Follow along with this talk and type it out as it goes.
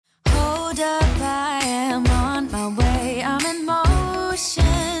Hold up, I am on my way, I'm in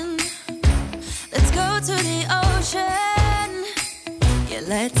motion. Let's go to the ocean. Yeah,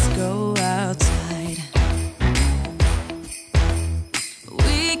 let's go outside.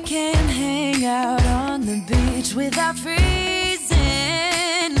 We can hang out on the beach without freezing.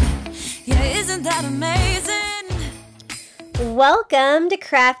 Yeah, isn't that amazing? Welcome to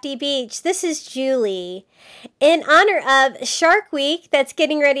Crafty Beach. This is Julie. In honor of Shark Week that's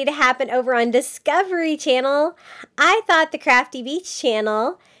getting ready to happen over on Discovery Channel, I thought the Crafty Beach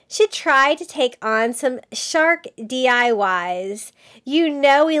channel should try to take on some shark DIYs. You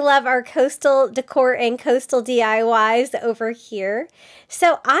know we love our coastal decor and coastal DIYs over here.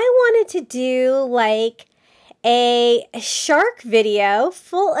 So I wanted to do like a shark video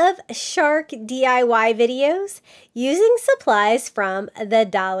full of shark DIY videos using supplies from the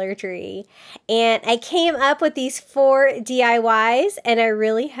Dollar Tree. And I came up with these 4 DIYs, and I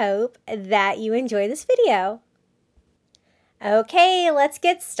really hope that you enjoy this video. Okay, let's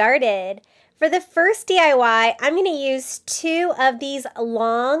get started. For the first DIY, I'm going to use 2 of these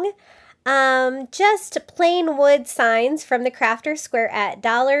long just plain wood signs from the Crafter Square at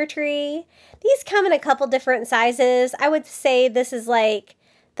Dollar Tree. These come in a couple different sizes. I would say this is like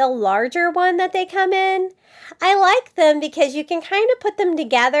the larger one that they come in. I like them because you can kind of put them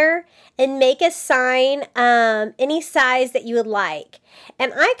together and make a sign any size that you would like.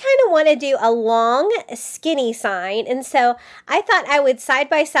 And I kind of want to do a long, skinny sign, and so I thought I would side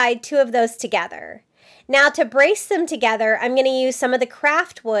by side 2 of those together. Now to brace them together, I'm going to use some of the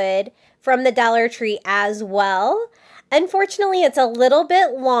craft wood from the Dollar Tree as well. Unfortunately, it's a little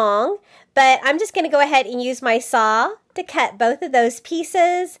bit long, but I'm just going to go ahead and use my saw to cut both of those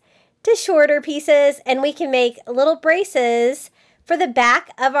pieces to shorter pieces, and we can make little braces for the back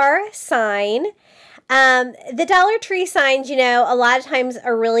of our sign. The Dollar Tree signs, you know, a lot of times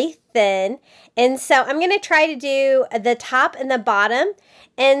are really thin, and so I'm going to try to do the top and the bottom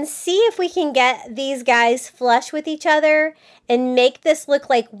and see if we can get these guys flush with each other and make this look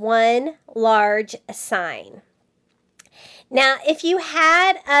like one large sign. Now, if you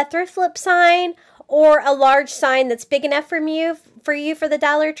had a thrift flip sign or a large sign that's big enough for the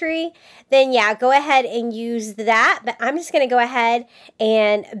Dollar Tree, then yeah, go ahead and use that. But I'm just going to go ahead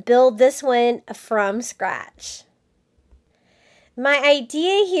and build this one from scratch. My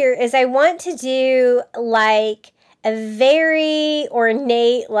idea here is I want to do like a very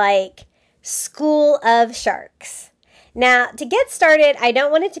ornate like school of sharks. Now, to get started, I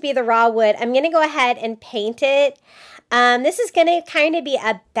don't want it to be the raw wood. I'm going to go ahead and paint it. This is going to kind of be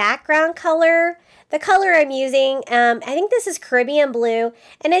a background color. The color I'm using, I think this is Caribbean blue,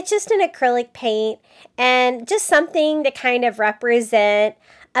 and it's just an acrylic paint and just something to kind of represent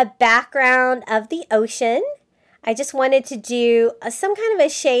a background of the ocean. I just wanted to do some kind of a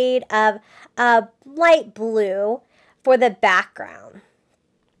shade of light blue for the background.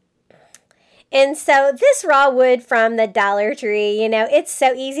 And so this raw wood from the Dollar Tree, you know, it's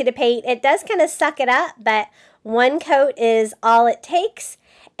so easy to paint. It does kind of suck it up, but one coat is all it takes.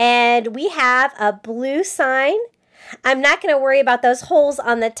 And we have a blue sign. I'm not going to worry about those holes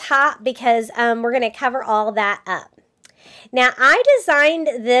on the top because we're going to cover all that up. Now, I designed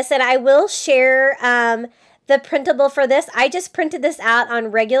this, and I will share the printable for this. I just printed this out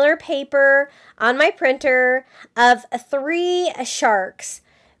on regular paper on my printer of 3 sharks.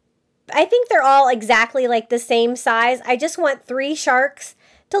 I think they're all exactly like the same size. I just want 3 sharks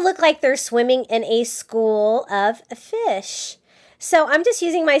to look like they're swimming in a school of fish. So I'm just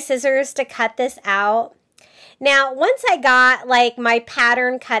using my scissors to cut this out. Now, once I got like my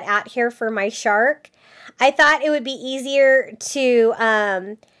pattern cut out here for my shark, I thought it would be easier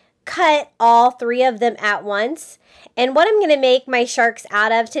to cut all 3 of them at once. And what I'm going to make my sharks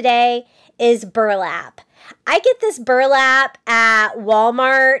out of today is burlap. I get this burlap at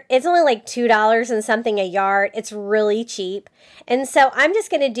Walmart. It's only like $2 and something a yard. It's really cheap. And so I'm just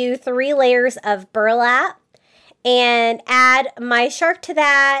going to do 3 layers of burlap and add my shark to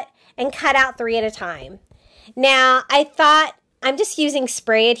that and cut out 3 at a time. Now, I thought I'm just using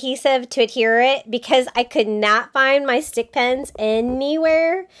spray adhesive to adhere it because I could not find my stick pens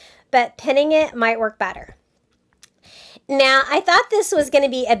anywhere, but pinning it might work better. Now, I thought this was going to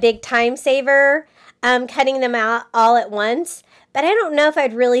be a big time saver, cutting them out all at once, but I don't know if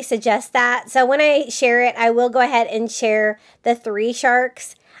I'd really suggest that. So when I share it, I will go ahead and share the 3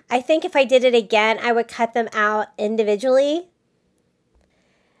 sharks. I think if I did it again, I would cut them out individually.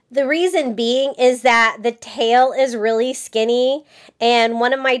 The reason being is that the tail is really skinny, and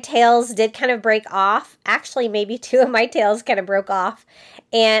one of my tails did kind of break off. Actually, maybe 2 of my tails kind of broke off,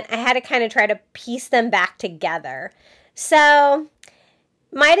 and I had to kind of try to piece them back together. So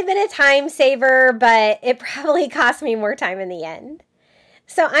Might have been a time saver, but it probably cost me more time in the end.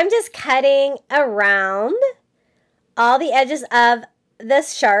 So I'm just cutting around all the edges of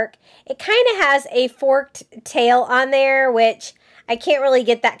this shark. It kind of has a forked tail on there, which I can't really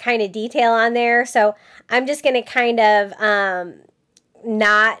get that kind of detail on there. So I'm just going to kind of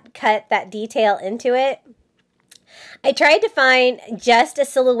not cut that detail into it. I tried to find just a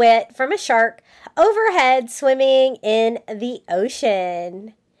silhouette from a shark overhead swimming in the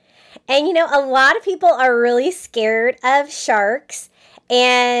ocean. And you know, a lot of people are really scared of sharks.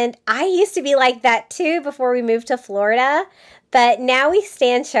 And I used to be like that too before we moved to Florida. But now we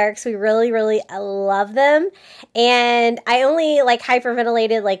stand sharks. We really, really love them. And I only like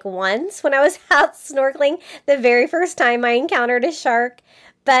hyperventilated like once when I was out snorkeling the very first time I encountered a shark.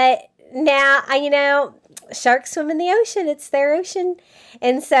 But now, you know, sharks swim in the ocean. It's their ocean.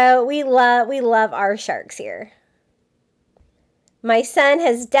 And so we love our sharks here. My son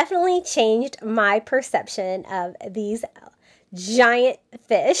has definitely changed my perception of these giant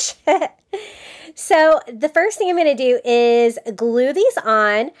fish. So the first thing I'm going to do is glue these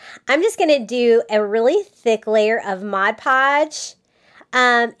on. I'm just going to do a really thick layer of Mod Podge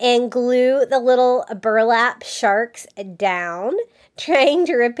and glue the little burlap sharks down, trying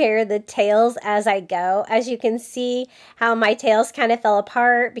to repair the tails as I go. As you can see how my tails kind of fell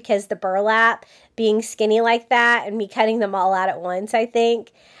apart because the burlap being skinny like that and me cutting them all out at once, I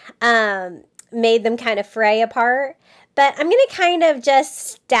think, made them kind of fray apart. But I'm going to kind of just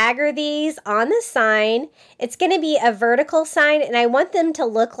stagger these on the sign. It's going to be a vertical sign, and I want them to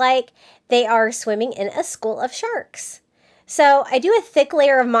look like they are swimming in a school of sharks. So I do a thick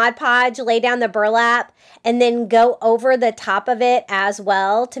layer of Mod Podge, lay down the burlap, and then go over the top of it as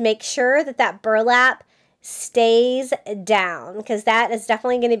well to make sure that that burlap stays down, because that is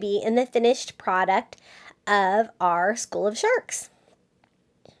definitely going to be in the finished product of our school of sharks.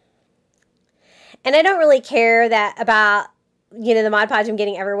 And I don't really care about, you know, the Mod Podge I'm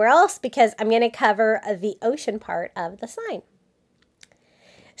getting everywhere else because I'm going to cover the ocean part of the sign.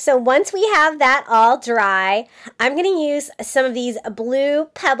 So once we have that all dry, I'm going to use some of these blue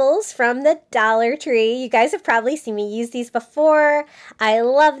pebbles from the Dollar Tree. You guys have probably seen me use these before. I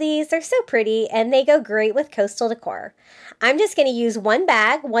love these. They're so pretty and they go great with coastal decor. I'm just going to use one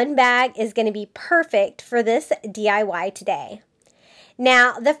bag. One bag is going to be perfect for this DIY today.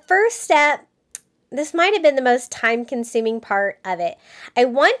 Now, the first step, this might have been the most time-consuming part of it. I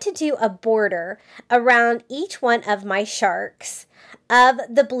want to do a border around each one of my sharks of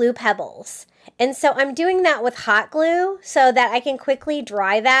the blue pebbles. And so I'm doing that with hot glue so that I can quickly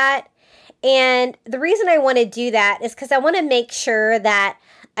dry that. And the reason I want to do that is because I want to make sure that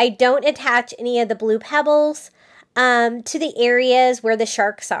I don't attach any of the blue pebbles to the areas where the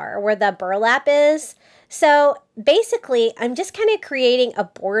sharks are, where the burlap is. So basically, I'm just kind of creating a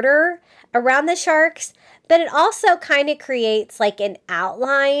border around the sharks, but it also kind of creates like an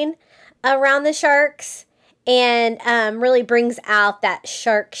outline around the sharks and really brings out that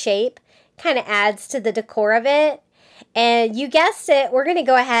shark shape, kind of adds to the decor of it. And you guessed it, we're going to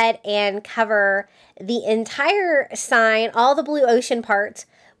go ahead and cover the entire sign, all the blue ocean parts,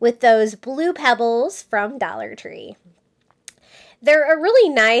 with those blue pebbles from Dollar Tree. They're a really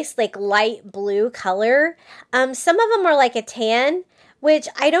nice, like, light blue color. Some of them are like a tan, which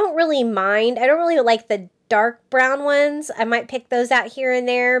I don't really mind. I don't really like the dark brown ones. I might pick those out here and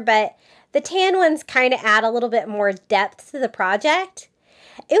there, but the tan ones kind of add a little bit more depth to the project.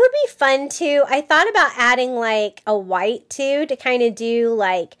 It would be fun too. I thought about adding like a white too to kind of do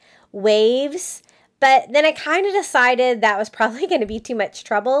like waves, but then I kind of decided that was probably going to be too much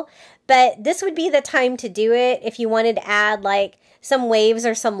trouble. But this would be the time to do it if you wanted to add like some waves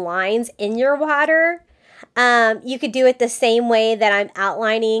or some lines in your water. You could do it the same way that I'm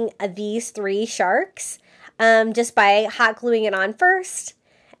outlining these three sharks, just by hot gluing it on first.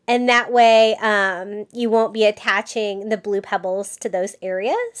 And that way you won't be attaching the blue pebbles to those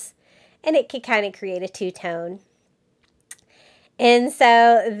areas. And it could kind of create a two-tone. And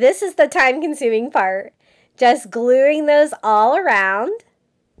so this is the time-consuming part. Just gluing those all around.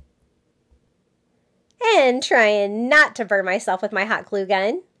 And trying not to burn myself with my hot glue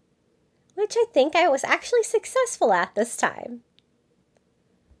gun, which I think I was actually successful at this time.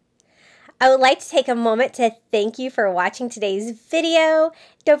 I would like to take a moment to thank you for watching today's video.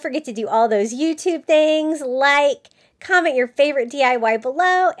 Don't forget to do all those YouTube things, like, comment your favorite DIY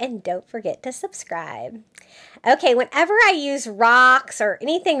below, and don't forget to subscribe. Okay, whenever I use rocks or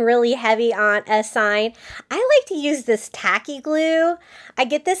anything really heavy on a sign, I like to use this tacky glue. I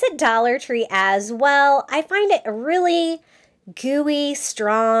get this at Dollar Tree as well. I find it a really gooey,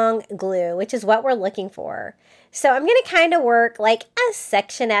 strong glue, which is what we're looking for. So I'm going to kind of work like a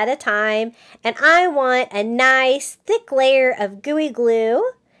section at a time, and I want a nice thick layer of gooey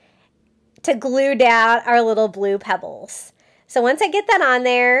glue to glue down our little blue pebbles. So once I get that on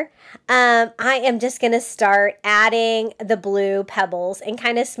there, I am just going to start adding the blue pebbles and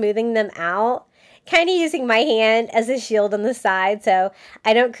kind of smoothing them out, kind of using my hand as a shield on the side so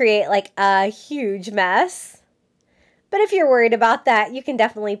I don't create like a huge mess. But if you're worried about that, you can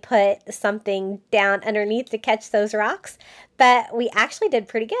definitely put something down underneath to catch those rocks. But we actually did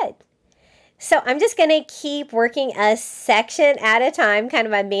pretty good. So I'm just going to keep working a section at a time, kind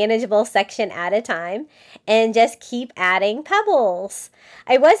of a manageable section at a time, and just keep adding pebbles.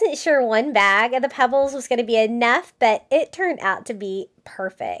 I wasn't sure one bag of the pebbles was going to be enough, but it turned out to be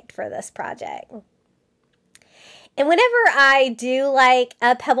perfect for this project. And whenever I do like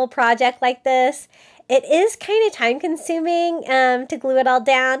a pebble project like this, it is kind of time consuming to glue it all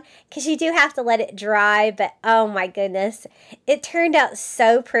down because you do have to let it dry, but oh my goodness, it turned out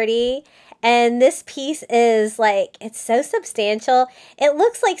so pretty. And this piece is like, it's so substantial. It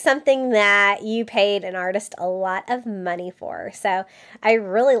looks like something that you paid an artist a lot of money for. So I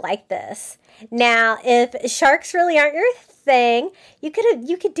really like this. Now, if sharks really aren't your thing, you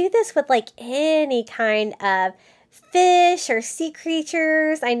could do this with like any kind of fish or sea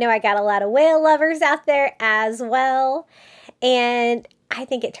creatures. I know I got a lot of whale lovers out there as well. And I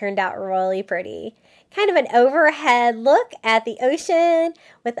think it turned out really pretty. Kind of an overhead look at the ocean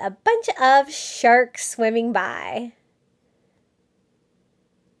with a bunch of sharks swimming by.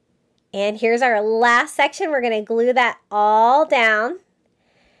 And here's our last section. We're going to glue that all down.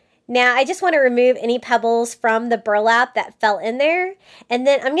 Now, I just want to remove any pebbles from the burlap that fell in there. And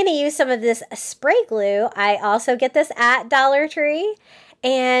then I'm going to use some of this spray glue. I also get this at Dollar Tree.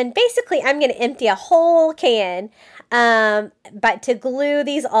 And basically, I'm going to empty a whole can, but to glue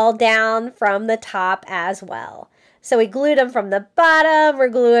these all down from the top as well. So we glued them from the bottom. We're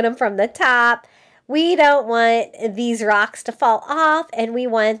gluing them from the top. We don't want these rocks to fall off, and we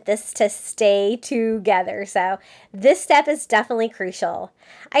want this to stay together. So this step is definitely crucial.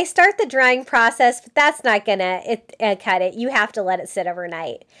 I start the drying process, but that's not going to cut it. You have to let it sit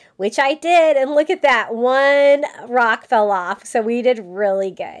overnight, which I did. And look at that. One rock fell off. So we did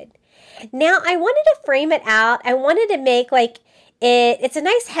really good. Now I wanted to frame it out. I wanted to make like it's a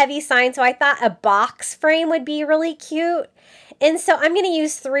nice heavy sign. So I thought a box frame would be really cute. And so I'm going to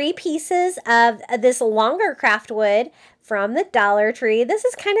use 3 pieces of this longer craft wood from the Dollar Tree. This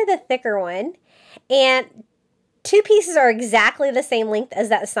is kind of the thicker one. And 2 pieces are exactly the same length as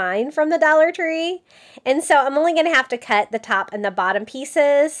that sign from the Dollar Tree. And so I'm only going to have to cut the top and the bottom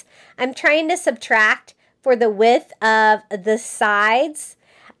pieces. I'm trying to subtract for the width of the sides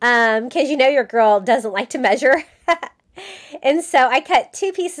because you know your girl doesn't like to measure. And so I cut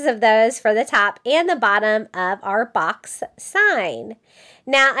 2 pieces of those for the top and the bottom of our box sign.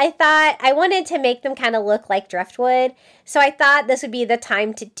 Now I thought I wanted to make them kind of look like driftwood. So I thought this would be the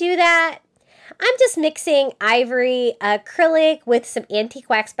time to do that. I'm just mixing ivory acrylic with some antique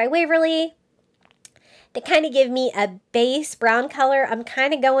wax by Waverly to kind of give me a base brown color. I'm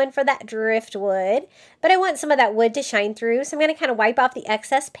kind of going for that driftwood, but I want some of that wood to shine through. So I'm going to kind of wipe off the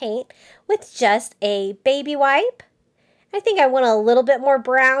excess paint with just a baby wipe. I think I want a little bit more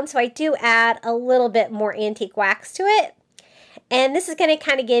brown, so I do add a little bit more antique wax to it. And this is going to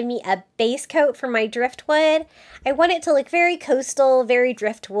kind of give me a base coat for my driftwood. I want it to look very coastal, very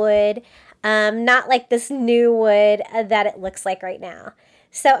driftwood, not like this new wood that it looks like right now.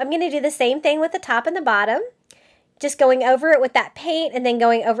 So I'm going to do the same thing with the top and the bottom. Just going over it with that paint and then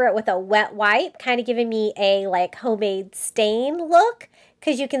going over it with a wet wipe, kind of giving me a like homemade stain look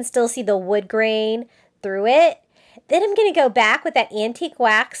because you can still see the wood grain through it. Then I'm going to go back with that antique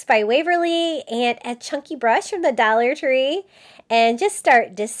wax by Waverly and a chunky brush from the Dollar Tree and just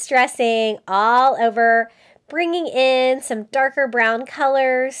start distressing all over, bringing in some darker brown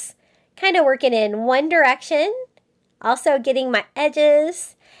colors, kind of working in one direction, also getting my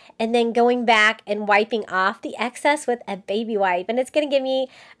edges, and then going back and wiping off the excess with a baby wipe. And it's going to give me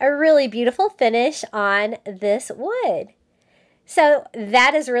a really beautiful finish on this wood. So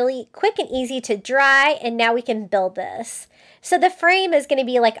that is really quick and easy to dry, and now we can build this. So the frame is going to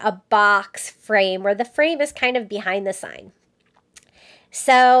be like a box frame where the frame is kind of behind the sign.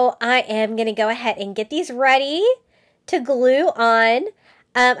 So I am going to go ahead and get these ready to glue on.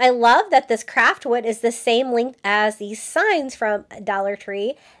 I love that this craft wood is the same length as these signs from Dollar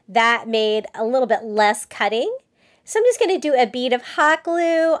Tree. That made a little bit less cutting. So I'm just going to do a bead of hot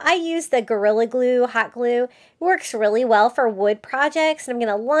glue. I use the Gorilla Glue hot glue. It works really well for wood projects. And I'm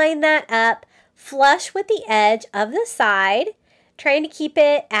going to line that up flush with the edge of the side. trying to keep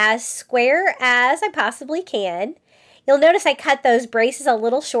it as square as I possibly can. You'll notice I cut those braces a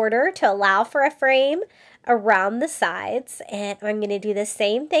little shorter to allow for a frame around the sides, and I'm going to do the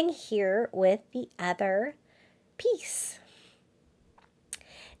same thing here with the other piece.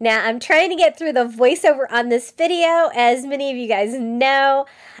 Now, I'm trying to get through the voiceover on this video. As many of you guys know,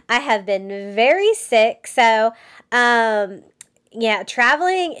 I have been very sick, so yeah,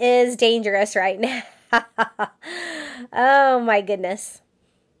 traveling is dangerous right now. Oh my goodness.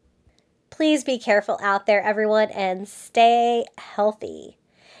 Please be careful out there, everyone, and stay healthy.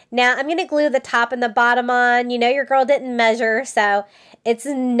 Now, I'm going to glue the top and the bottom on. You know your girl didn't measure, so it's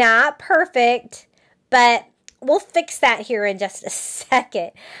not perfect, but we'll fix that here in just a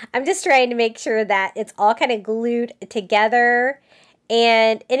second. I'm just trying to make sure that it's all kind of glued together,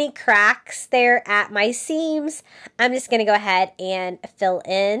 and any cracks there at my seams, I'm just going to go ahead and fill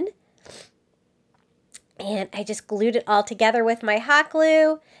in. And I just glued it all together with my hot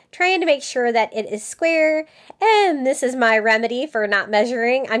glue, trying to make sure that it is square. And this is my remedy for not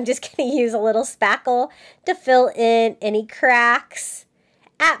measuring. I'm just going to use a little spackle to fill in any cracks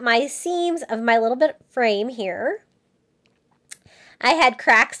at my seams of my little bit frame here. I had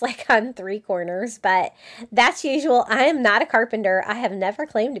cracks like on 3 corners, but that's usual. I am not a carpenter. I have never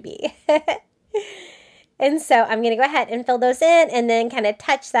claimed to be. And so I'm going to go ahead and fill those in and then kind of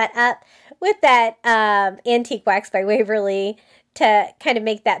touch that up with that antique wax by Waverly to kind of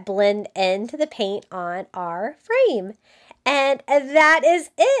make that blend into the paint on our frame. And that is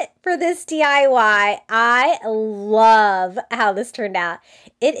it for this DIY. I love how this turned out.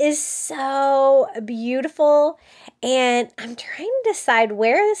 It is so beautiful, and I'm trying to decide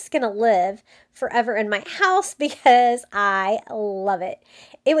where this is going to live forever in my house because I love it.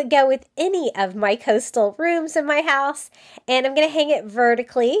 It would go with any of my coastal rooms in my house, and I'm going to hang it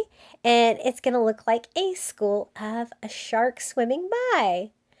vertically, and it's going to look like a school of a shark swimming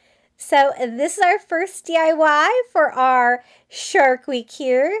by. So this is our first DIY for our Shark Week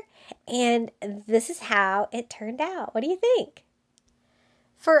here, and this is how it turned out. What do you think?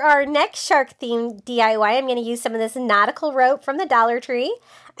 For our next shark themed DIY, I'm going to use some of this nautical rope from the Dollar Tree.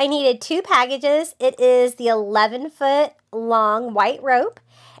 I needed 2 packages. It is the 11-foot long white rope.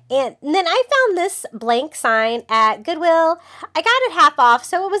 And then I found this blank sign at Goodwill. I got it half off,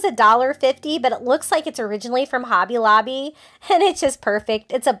 so it was $1.50, but it looks like it's originally from Hobby Lobby, and it's just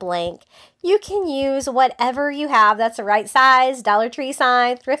perfect. It's a blank. You can use whatever you have that's the right size, Dollar Tree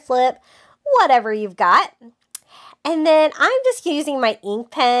sign, thrift flip, whatever you've got. And then I'm just using my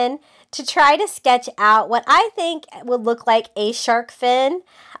ink pen to try to sketch out what I think would look like a shark fin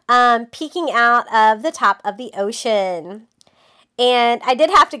peeking out of the top of the ocean. And I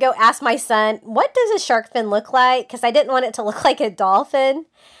did have to go ask my son, what does a shark fin look like? Because I didn't want it to look like a dolphin.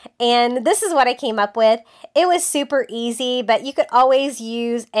 And this is what I came up with. It was super easy, but you could always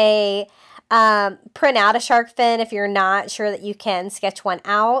use a print out a shark fin if you're not sure that you can sketch one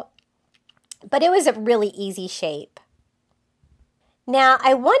out. But it was a really easy shape. Now,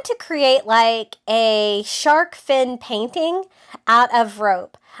 I want to create like a shark fin painting out of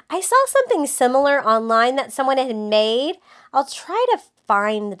rope. I saw something similar online that someone had made. I'll try to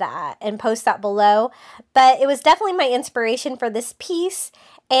find that and post that below. But it was definitely my inspiration for this piece,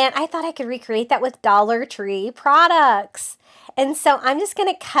 and I thought I could recreate that with Dollar Tree products. And so I'm just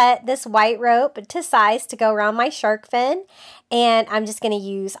going to cut this white rope to size to go around my shark fin, and I'm just going to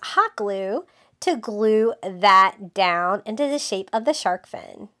use hot glue to glue that down into the shape of the shark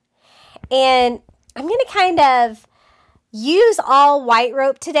fin. And I'm going to kind of use all white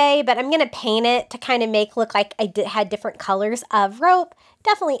rope today, but I'm going to paint it to kind of make look like I had different colors of rope.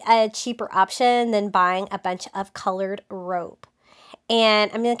 Definitely a cheaper option than buying a bunch of colored rope.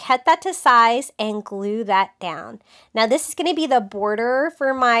 And I'm going to cut that to size and glue that down. Now this is going to be the border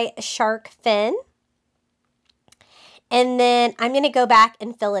for my shark fin. And then I'm going to go back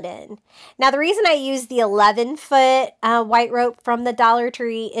and fill it in. Now, the reason I use the 11-foot white rope from the Dollar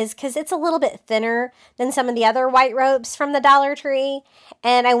Tree is because it's a little bit thinner than some of the other white ropes from the Dollar Tree.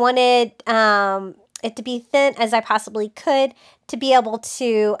 And I wanted it to be thin as I possibly could to be able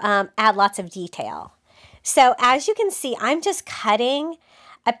to add lots of detail. So as you can see, I'm just cutting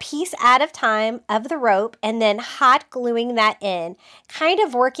a piece at a time of the rope and then hot gluing that in, kind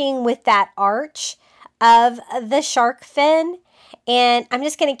of working with that arch of the shark fin. And I'm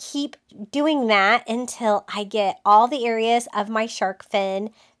just going to keep doing that until I get all the areas of my shark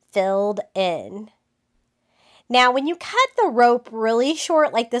fin filled in. Now, when you cut the rope really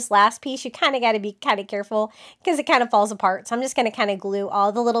short, like this last piece, you kind of got to be kind of careful because it kind of falls apart. So I'm just going to kind of glue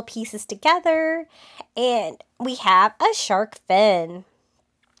all the little pieces together, and we have a shark fin.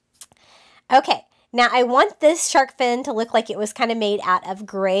 Okay, Now I want this shark fin to look like it was kind of made out of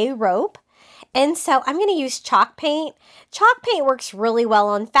gray rope. And so I'm going to use chalk paint. Chalk paint works really well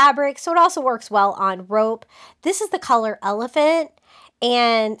on fabric, so it also works well on rope. This is the color Elephant,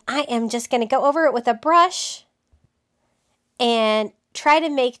 and I am just going to go over it with a brush and try to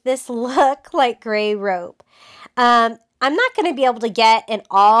make this look like gray rope. I'm not going to be able to get in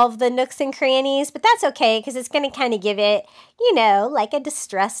all of the nooks and crannies, but that's okay because it's going to kind of give it, you know, like a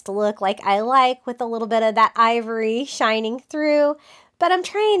distressed look like I like, with a little bit of that ivory shining through. But I'm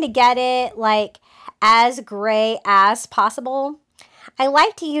trying to get it like as gray as possible. I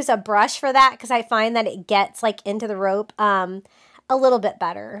like to use a brush for that because I find that it gets like into the rope a little bit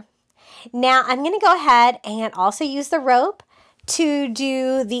better. Now I'm going to go ahead and also use the rope to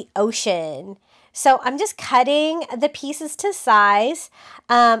do the ocean. So I'm just cutting the pieces to size.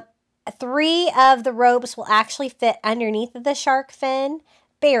 3 of the ropes will actually fit underneath of the shark fin.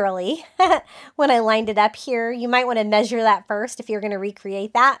 Barely. When I lined it up here, you might want to measure that first if you're going to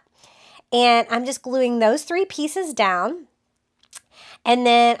recreate that. And I'm just gluing those 3 pieces down. And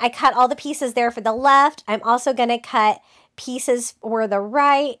then I cut all the pieces there for the left. I'm also going to cut pieces for the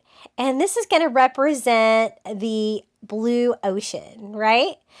right. And this is going to represent the blue ocean,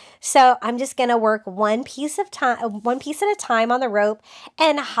 right? So I'm just going to work one piece at a time on the rope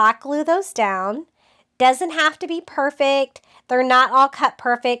and hot glue those down. Doesn't have to be perfect. They're not all cut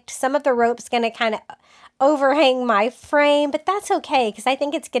perfect. Some of the rope's going to kind of overhang my frame, but that's okay because I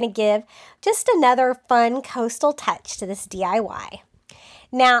think it's going to give just another fun coastal touch to this DIY.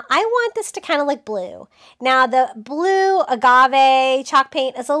 Now, I want this to kind of look blue. Now, the blue agave chalk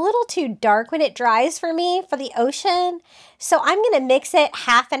paint is a little too dark when it dries for me for the ocean, so I'm going to mix it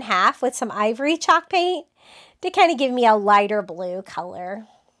half and half with some ivory chalk paint to kind of give me a lighter blue color.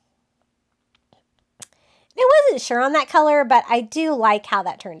 I wasn't sure on that color, but I do like how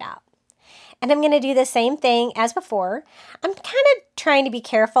that turned out. And I'm going to do the same thing as before. I'm kind of trying to be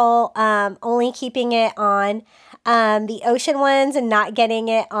careful, only keeping it on the ocean ones and not getting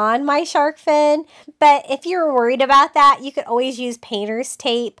it on my shark fin. But if you're worried about that, you could always use painter's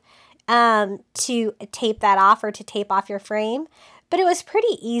tape to tape that off, or to tape off your frame. But it was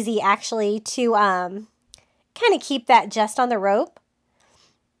pretty easy actually to kind of keep that just on the rope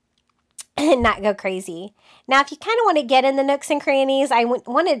and not go crazy. Now, if you kind of want to get in the nooks and crannies, I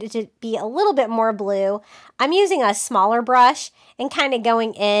wanted it to be a little bit more blue. I'm using a smaller brush and kind of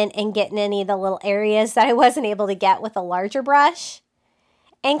going in and getting any of the little areas that I wasn't able to get with a larger brush,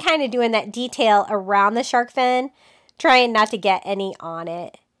 and kind of doing that detail around the shark fin, trying not to get any on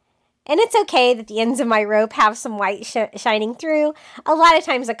it. And it's okay that the ends of my rope have some white shining through. A lot of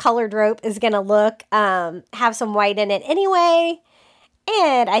times a colored rope is going to look, have some white in it anyway.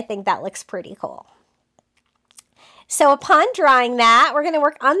 And I think that looks pretty cool. So upon drawing that, we're going to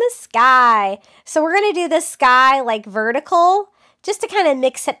work on the sky. So we're going to do the sky like vertical, just to kind of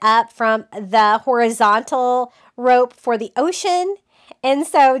mix it up from the horizontal rope for the ocean. And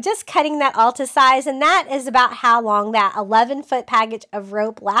so just cutting that all to size, and that is about how long that 11-foot package of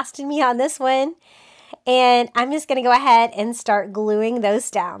rope lasted me on this one. And I'm just going to go ahead and start gluing those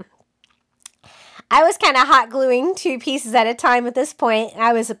down. I was kind of hot gluing 2 pieces at a time at this point, and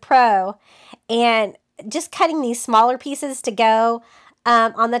I was a pro. And just cutting these smaller pieces to go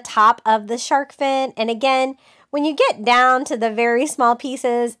on the top of the shark fin. And again, when you get down to the very small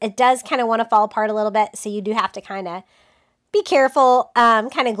pieces, it does kind of want to fall apart a little bit. So you do have to kind of be careful,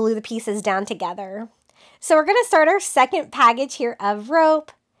 kind of glue the pieces down together. So we're going to start our second package here of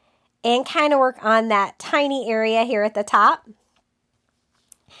rope and kind of work on that tiny area here at the top.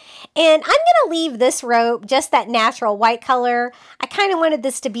 And I'm going to leave this rope just that natural white color. I kind of wanted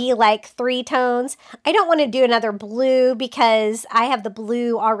this to be like 3 tones. I don't want to do another blue because I have the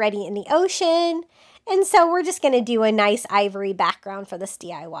blue already in the ocean. And so we're just going to do a nice ivory background for this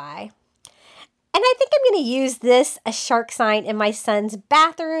DIY. And I think I'm going to use this a shark sign in my son's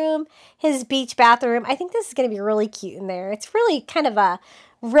bathroom, his beach bathroom. I think this is going to be really cute in there. It's really kind of a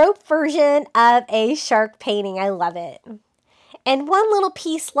rope version of a shark painting. I love it. And one little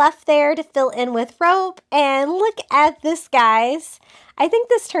piece left there to fill in with rope. And look at this, guys. I think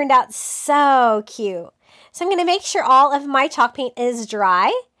this turned out so cute. So I'm going to make sure all of my chalk paint is dry.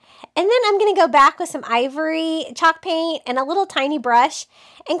 And then I'm going to go back with some ivory chalk paint and a little tiny brush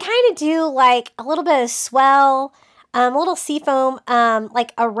and kind of do like a little bit of swell, a little sea foam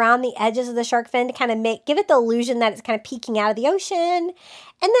like around the edges of the shark fin to kind of give it the illusion that it's kind of peeking out of the ocean. And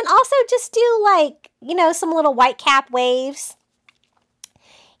then also just do like, you know, some little white cap waves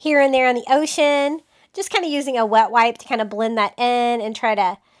here and there on the ocean, just kind of using a wet wipe to kind of blend that in and try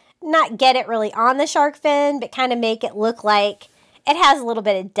to not get it really on the shark fin, but kind of make it look like it has a little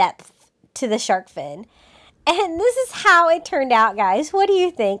bit of depth to the shark fin. And this is how it turned out, guys. What do you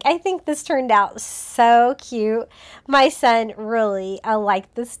think? I think this turned out so cute. My son really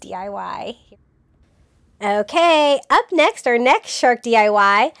liked this DIY. Okay, up next, our next shark DIY,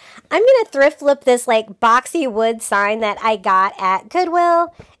 I'm going to thrift flip this like boxy wood sign that I got at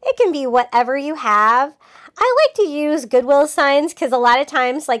Goodwill. It can be whatever you have. I like to use Goodwill signs because a lot of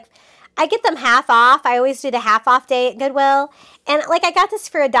times, like, I get them half off. I always do the half off day at Goodwill. And like, I got this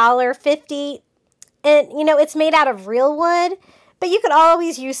for $1.50. And, you know, it's made out of real wood. But you could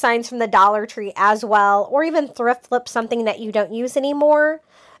always use signs from the Dollar Tree as well. Or even thrift flip something that you don't use anymore.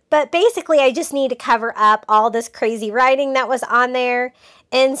 But basically, I just need to cover up all this crazy writing that was on there.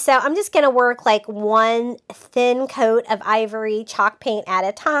 And so I'm just going to work like one thin coat of ivory chalk paint at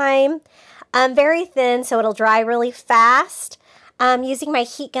a time. Very thin, so it'll dry really fast. Using my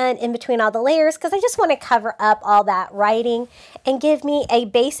heat gun in between all the layers because I just want to cover up all that writing and give me a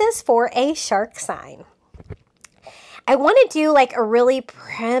basis for a shark sign. I want to do like a really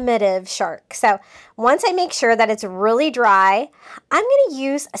primitive shark. So once I make sure that it's really dry, I'm going to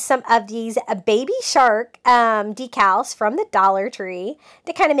use some of these baby shark decals from the Dollar Tree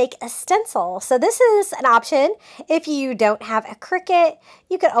to kind of make a stencil. So this is an option. If you don't have a Cricut,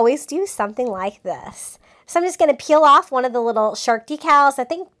 you could always do something like this. So I'm just going to peel off one of the little shark decals. I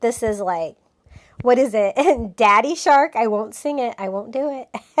think this is like, what is it? Daddy Shark. I won't sing it. I won't do it.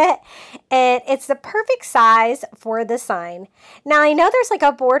 And it's the perfect size for the sign. Now, I know there's like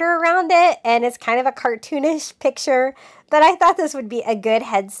a border around it, and it's kind of a cartoonish picture, but I thought this would be a good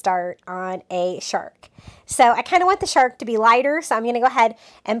head start on a shark. So I kind of want the shark to be lighter, so I'm going to go ahead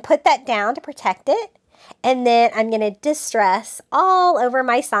and put that down to protect it. And then I'm going to distress all over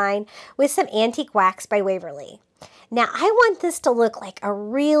my sign with some antique wax by Waverly. Now, I want this to look like a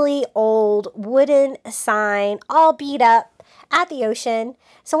really old wooden sign, all beat up at the ocean.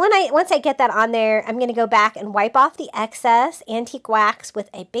 So once I get that on there, I'm going to go back and wipe off the excess antique wax with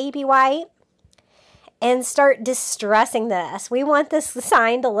a baby wipe and start distressing this. We want this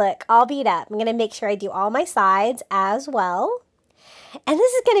sign to look all beat up. I'm going to make sure I do all my sides as well. And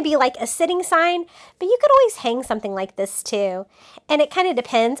this is going to be like a sitting sign, but you could always hang something like this too. And it kind of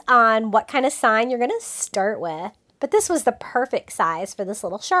depends on what kind of sign you're going to start with. But this was the perfect size for this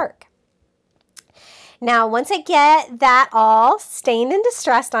little shark. Now, once I get that all stained and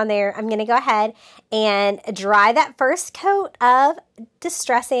distressed on there, I'm going to go ahead and dry that first coat of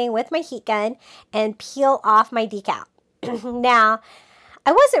distressing with my heat gun and peel off my decal. Now,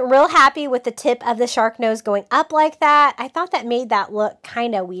 I wasn't real happy with the tip of the shark nose going up like that. I thought that made that look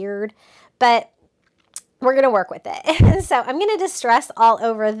kind of weird, but we're going to work with it. So I'm going to distress all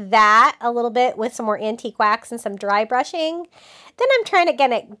over that a little bit with some more antique wax and some dry brushing. Then I'm trying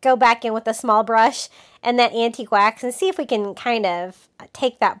to go back in with a small brush and that antique wax and see if we can kind of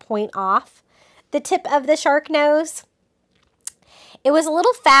take that point off the tip of the shark nose. It was a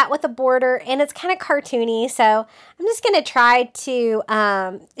little fat with a border and it's kind of cartoony, so I'm just going to try to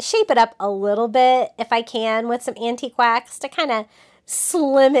shape it up a little bit if I can with some antique wax to kind of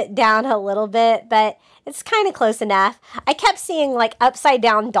slim it down a little bit, but it's kind of close enough. I kept seeing like upside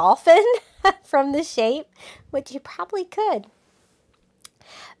down dolphin from the shape, which you probably could.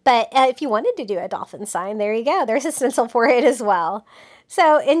 But if you wanted to do a dolphin sign, there you go. There's a stencil for it as well.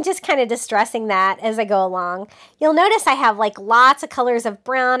 So, in just kind of distressing that as I go along, you'll notice I have like lots of colors of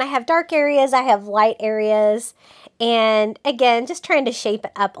brown. I have dark areas, I have light areas. And again, just trying to shape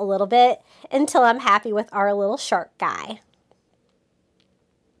it up a little bit until I'm happy with our little shark guy.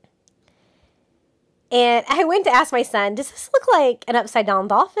 And I went to ask my son, does this look like an upside down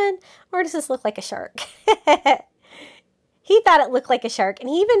dolphin or does this look like a shark? He thought it looked like a shark, and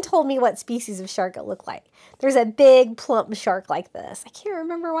he even told me what species of shark it looked like. There's a big plump shark like this. I can't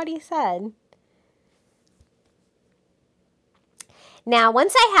remember what he said. Now,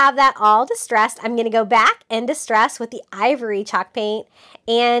 once I have that all distressed, I'm going to go back and distress with the ivory chalk paint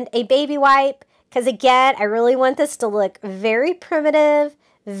and a baby wipe, because again, I really want this to look very primitive,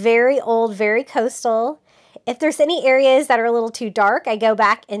 very old, very coastal. If there's any areas that are a little too dark, I go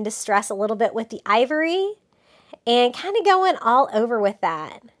back and distress a little bit with the ivory and kind of going all over with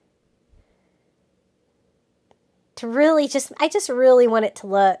that. To really I just really want it to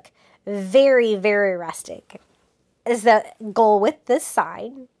look very, very rustic is the goal with this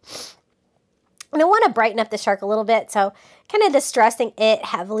side. And I want to brighten up the shark a little bit, so kind of distressing it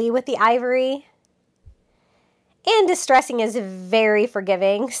heavily with the ivory. And distressing is very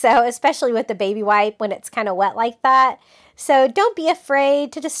forgiving, so especially with the baby wipe when it's kind of wet like that. So don't be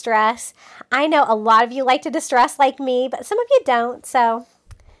afraid to distress. I know a lot of you like to distress like me, but some of you don't, so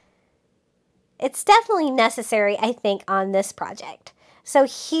it's definitely necessary, I think, on this project. So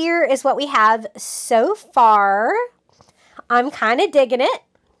here is what we have so far. I'm kind of digging it.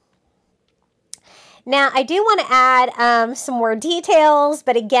 Now, I do want to add some more details,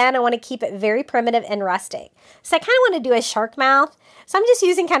 but again, I want to keep it very primitive and rustic. So I kind of want to do a shark mouth. So I'm just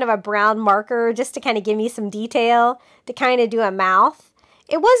using kind of a brown marker just to kind of give me some detail to kind of do a mouth.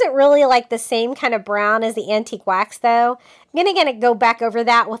 It wasn't really like the same kind of brown as the antique wax though. I'm going to go back over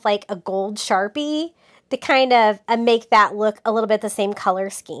that with like a gold Sharpie to kind of make that look a little bit the same color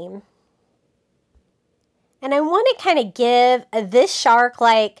scheme. And I want to kind of give this shark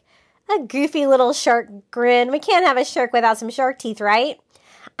like a goofy little shark grin. We can't have a shark without some shark teeth, right?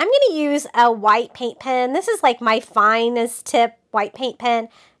 I'm going to use a white paint pen. This is like my finest tip white paint pen.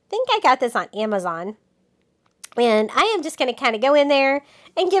 I think I got this on Amazon. And I am just going to kind of go in there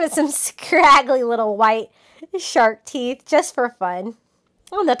and give it some scraggly little white shark teeth just for fun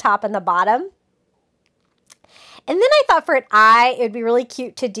on the top and the bottom. And then I thought for an eye, it would be really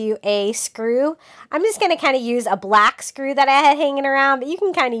cute to do a screw. I'm just going to kind of use a black screw that I had hanging around, but you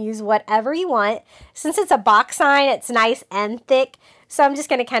can kind of use whatever you want. Since it's a box sign, it's nice and thick. So I'm just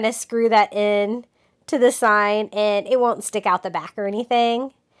going to kind of screw that in to the sign and it won't stick out the back or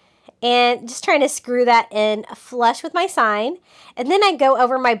anything. And just trying to screw that in flush with my sign. And then I go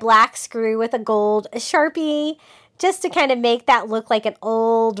over my black screw with a gold Sharpie just to kind of make that look like an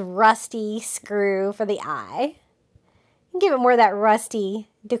old rusty screw for the eye. Give it more of that rusty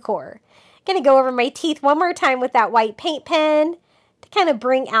decor. I'm going to go over my teeth one more time with that white paint pen to kind of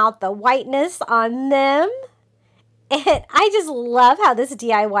bring out the whiteness on them. And I just love how this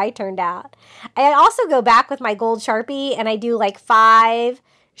DIY turned out. I also go back with my gold Sharpie and I do like 5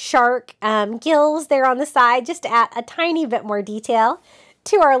 shark gills there on the side just to add a tiny bit more detail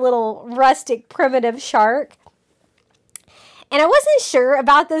to our little rustic primitive shark. And I wasn't sure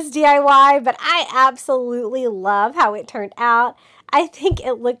about this DIY, but I absolutely love how it turned out. I think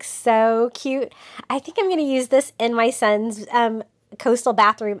it looks so cute. I think I'm going to use this in my son's coastal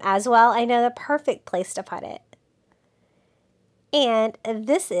bathroom as well. I know the perfect place to put it. And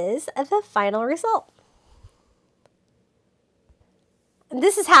this is the final result.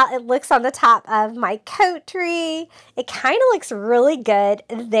 This is how it looks on the top of my coat tree. It kind of looks really good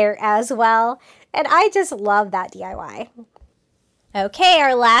there as well. And I just love that DIY. Okay,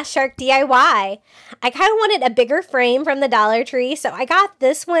 our last shark DIY. I kind of wanted a bigger frame from the Dollar Tree, so I got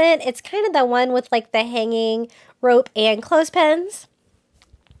this one. It's kind of the one with like the hanging rope and clothespins.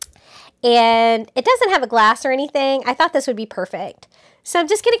 And it doesn't have a glass or anything. I thought this would be perfect. So I'm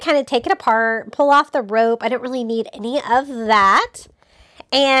just going to kind of take it apart, pull off the rope. I don't really need any of that.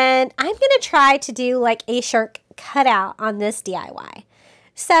 And I'm going to try to do like a shark cutout on this DIY.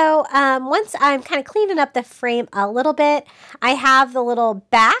 So once I'm kind of cleaning up the frame a little bit, I have the little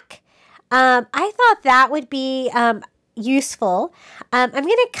back. I thought that would be useful. I'm going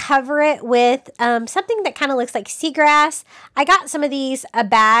to cover it with something that kind of looks like seagrass. I got some of these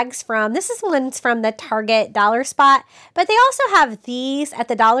bags from, this is one's from the Target Dollar Spot, but they also have these at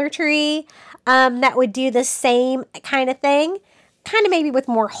the Dollar Tree that would do the same kind of thing. Kind of maybe with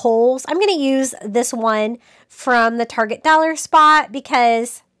more holes. I'm going to use this one from the Target Dollar Spot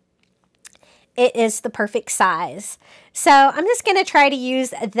because it is the perfect size. So I'm just going to try to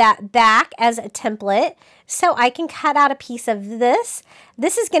use that back as a template so I can cut out a piece of this.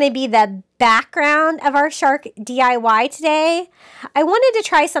 This is going to be the background of our shark DIY today. I wanted to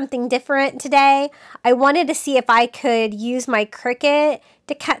try something different today. I wanted to see if I could use my Cricut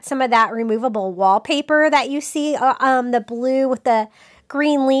to cut some of that removable wallpaper that you see, the blue with the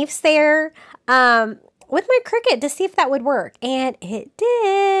green leaves there, with my Cricut to see if that would work. And it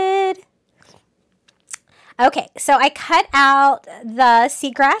did. Okay, so I cut out the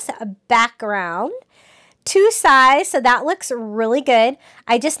seagrass background, 2 sides, so that looks really good.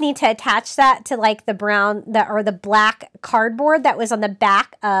 I just need to attach that to like the brown or the black cardboard that was on the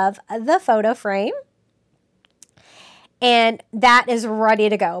back of the photo frame. And that is ready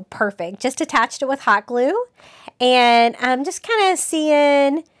to go. Perfect. Just attached it with hot glue. And I'm just kind of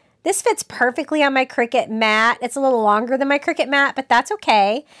seeing, this fits perfectly on my Cricut mat. It's a little longer than my Cricut mat, but that's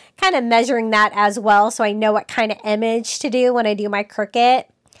okay. Kind of measuring that as well so I know what kind of image to do when I do my Cricut.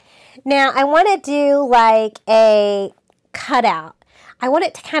 Now, I want to do like a cutout. I want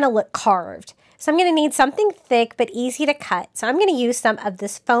it to kind of look carved. So I'm going to need something thick but easy to cut. So I'm going to use some of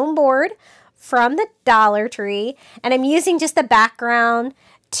this foam board from the Dollar Tree, and I'm using just the background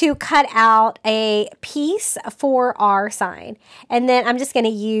to cut out a piece for our sign. And then I'm just going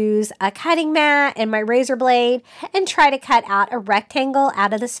to use a cutting mat and my razor blade and try to cut out a rectangle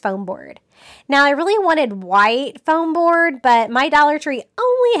out of this foam board. Now, I really wanted white foam board, but my Dollar Tree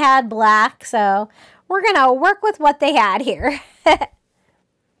only had black, so we're going to work with what they had here.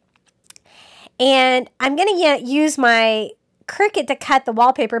 And I'm going to use my Cricut to cut the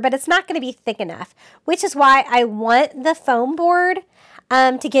wallpaper, but it's not going to be thick enough, which is why I want the foam board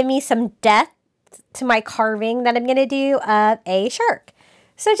to give me some depth to my carving that I'm going to do of a shark.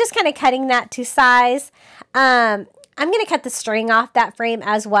 So just kind of cutting that to size. I'm going to cut the string off that frame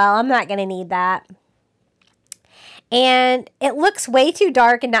as well. I'm not going to need that. And it looks way too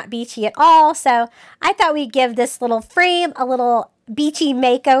dark and not beachy at all, so I thought we'd give this little frame a little beachy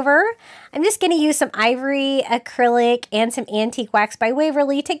makeover. I'm just going to use some ivory, acrylic, and some antique wax by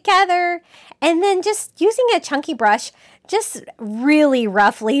Waverly together, and then just using a chunky brush, just really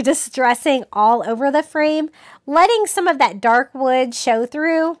roughly distressing all over the frame, letting some of that dark wood show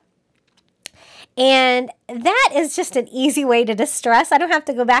through. And that is just an easy way to distress. I don't have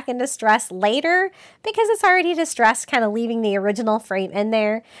to go back and distress later because it's already distressed, kind of leaving the original frame in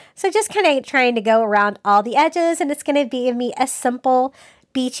there. So just kind of trying to go around all the edges, and it's going to give me a simple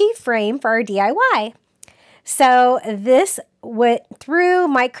beachy frame for our DIY. So this went through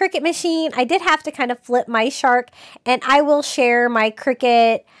my Cricut machine. I did have to kind of flip my shark, and I will share my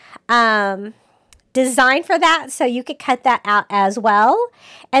Cricut design for that, so you could cut that out as well.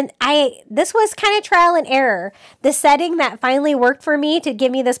 And this was kind of trial and error. The setting that finally worked for me to give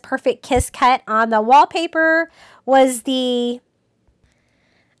me this perfect kiss cut on the wallpaper was the,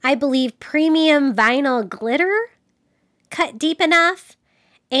 I believe, premium vinyl glitter, cut deep enough.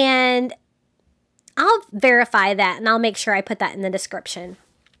 And I'll verify that, and I'll make sure I put that in the description,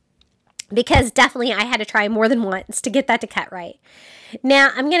 because definitely I had to try more than once to get that to cut right. Now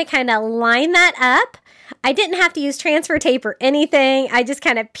I'm going to kind of line that up. I didn't have to use transfer tape or anything. I just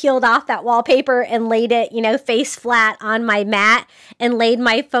kind of peeled off that wallpaper and laid it, face flat on my mat and laid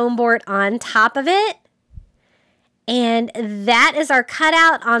my foam board on top of it. And that is our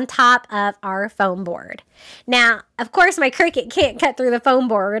cutout on top of our foam board. Now, of course, my Cricut can't cut through the foam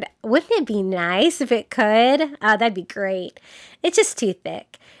board. Wouldn't it be nice if it could? Oh, that'd be great. It's just too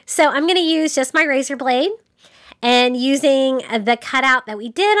thick. So I'm going to use just my razor blade, and using the cutout that we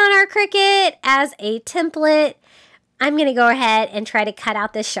did on our Cricut as a template, I'm going to go ahead and try to cut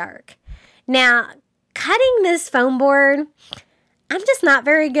out this shark. Now, cutting this foam board, I'm just not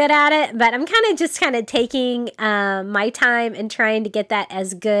very good at it, but I'm kind of taking my time and trying to get that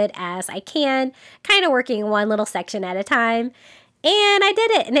as good as I can, kind of working one little section at a time. And I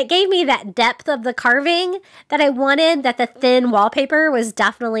did it, and it gave me that depth of the carving that I wanted, that the thin wallpaper was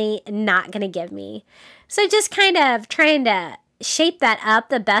definitely not going to give me. So just kind of trying to shape that up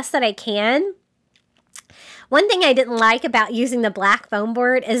the best that I can. One thing I didn't like about using the black foam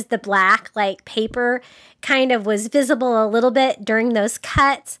board is the black paper kind of was visible a little bit during those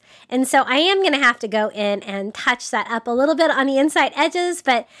cuts. And so I am going to have to go in and touch that up a little bit on the inside edges,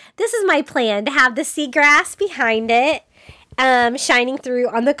 but this is my plan, to have the seagrass behind it, shining through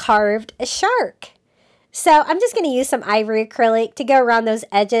on the carved shark. So I'm just going to use some ivory acrylic to go around those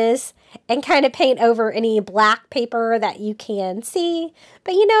edges and kind of paint over any black paper that you can see.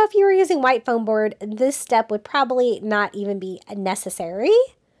 But if you were using white foam board, this step would probably not even be necessary.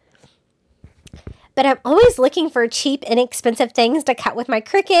 But I'm always looking for cheap, inexpensive things to cut with my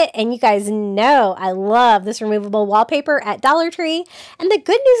Cricut, and you guys know I love this removable wallpaper at Dollar Tree. And the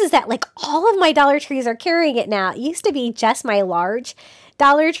good news is that all of my Dollar Trees are carrying it now. It used to be just my large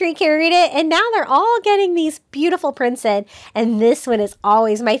Dollar Tree carried it, and now they're all getting these beautiful prints in, and this one is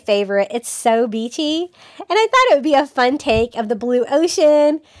always my favorite. It's so beachy, and I thought it would be a fun take of the blue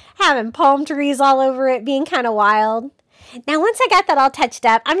ocean, having palm trees all over it, being kind of wild. Now, once I got that all touched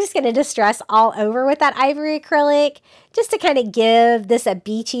up, I'm just going to distress all over with that ivory acrylic just to kind of give this a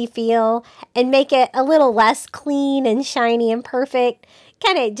beachy feel and make it a little less clean and shiny and perfect.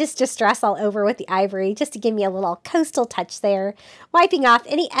 Kind of just distress all over with the ivory just to give me a little coastal touch there, wiping off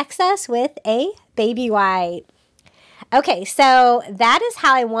any excess with a baby wipe. Okay, so that is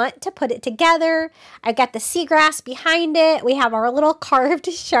how I want to put it together. I've got the seagrass behind it. We have our little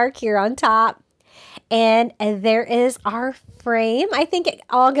carved shark here on top. And there is our frame. I think it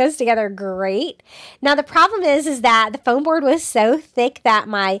all goes together great. Now the problem is that the foam board was so thick that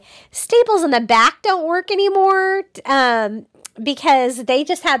my staples in the back don't work anymore because they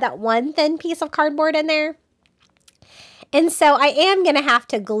just had that one thin piece of cardboard in there. And so I am going to have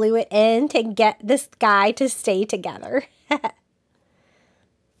to glue it in to get this guy to stay together.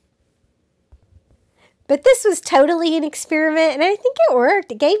 But this was totally an experiment, and I think it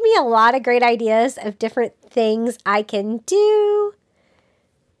worked. It gave me a lot of great ideas of different things I can do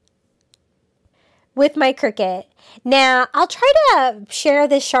with my Cricut. Now, I'll try to share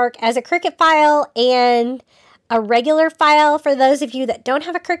this shark as a Cricut file and a regular file for those of you that don't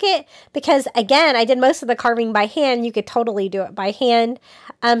have a Cricut, because again, I did most of the carving by hand. You could totally do it by hand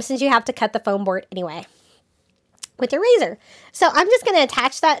since you have to cut the foam board anyway with your razor. So I'm just going to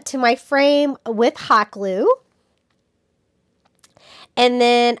attach that to my frame with hot glue. And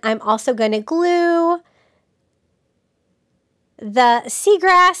then I'm also going to glue the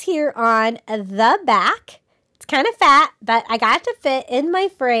seagrass here on the back. It's kind of fat, but I got it to fit in my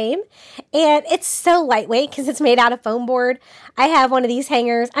frame. And it's so lightweight because it's made out of foam board. I have one of these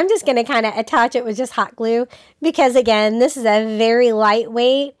hangers. I'm just going to kind of attach it with just hot glue because, again, this is a very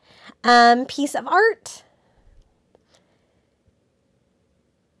lightweight piece of art.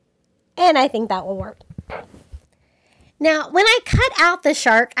 And I think that will work. Now, when I cut out the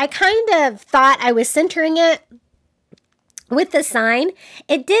shark, I kind of thought I was centering it with the sign.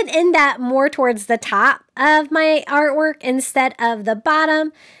 It did end up more towards the top of my artwork instead of the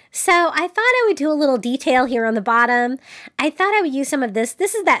bottom. So I thought I would do a little detail here on the bottom. I thought I would use some of this.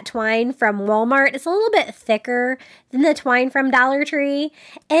 This is that twine from Walmart. It's a little bit thicker than the twine from Dollar Tree.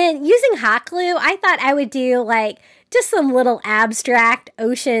 And using hot glue, I thought I would do like just some little abstract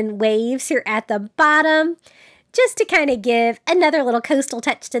ocean waves here at the bottom, just to kind of give another little coastal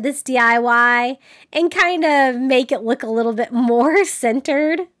touch to this DIY and kind of make it look a little bit more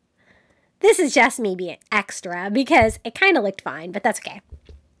centered. This is just me being extra because it kind of looked fine, but that's okay.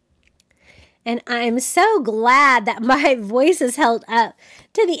 And I'm so glad that my voice is held up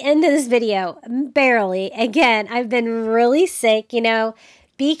to the end of this video. Barely. Again, I've been really sick, you know.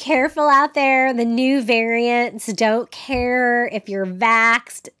 Be careful out there. The new variants don't care if you're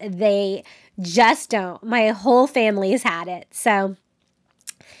vaxxed. They just don't. My whole family has had it. So,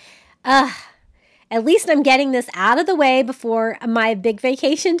 at least I'm getting this out of the way before my big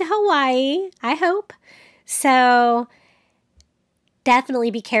vacation to Hawaii, I hope. So,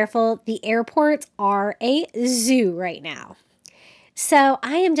 definitely be careful. The airports are a zoo right now. So,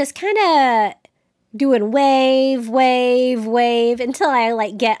 I am just kind of doing wave, wave, wave until I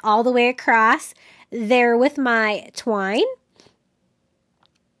like get all the way across there with my twine.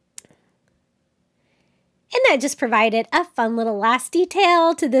 And that just provided a fun little last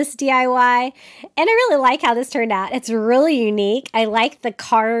detail to this DIY. And I really like how this turned out. It's really unique. I like the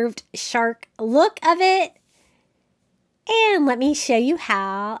carved shark look of it. And let me show you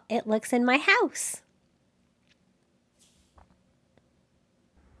how it looks in my house.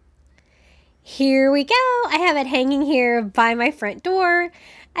 Here we go. I have it hanging here by my front door.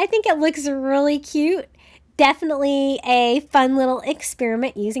 I think it looks really cute. Definitely a fun little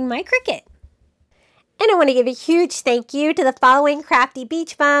experiment using my Cricut. And I want to give a huge thank you to the following Crafty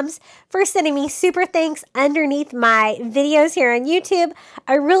Beach Bums for sending me super thanks underneath my videos here on YouTube.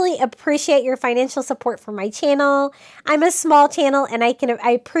 I really appreciate your financial support for my channel. I'm a small channel and I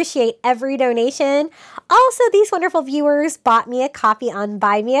appreciate every donation. Also, these wonderful viewers bought me a coffee on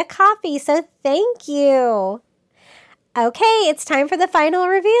Buy Me a Coffee, so thank you. Okay, it's time for the final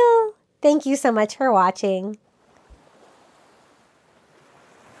reveal. Thank you so much for watching.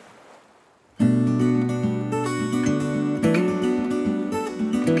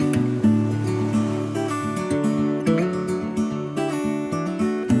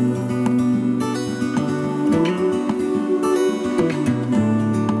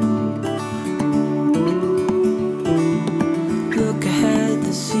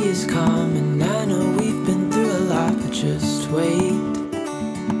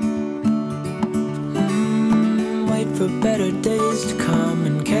 For better days to come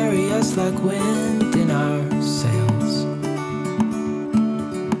and carry us like wind in our sails.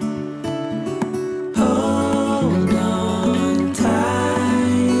 Hold on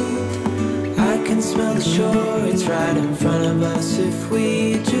tight, I can smell the shore, it's right in front of us if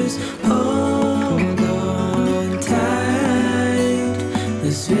we just hold on tight.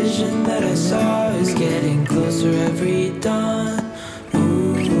 This vision that I saw is getting closer every dawn.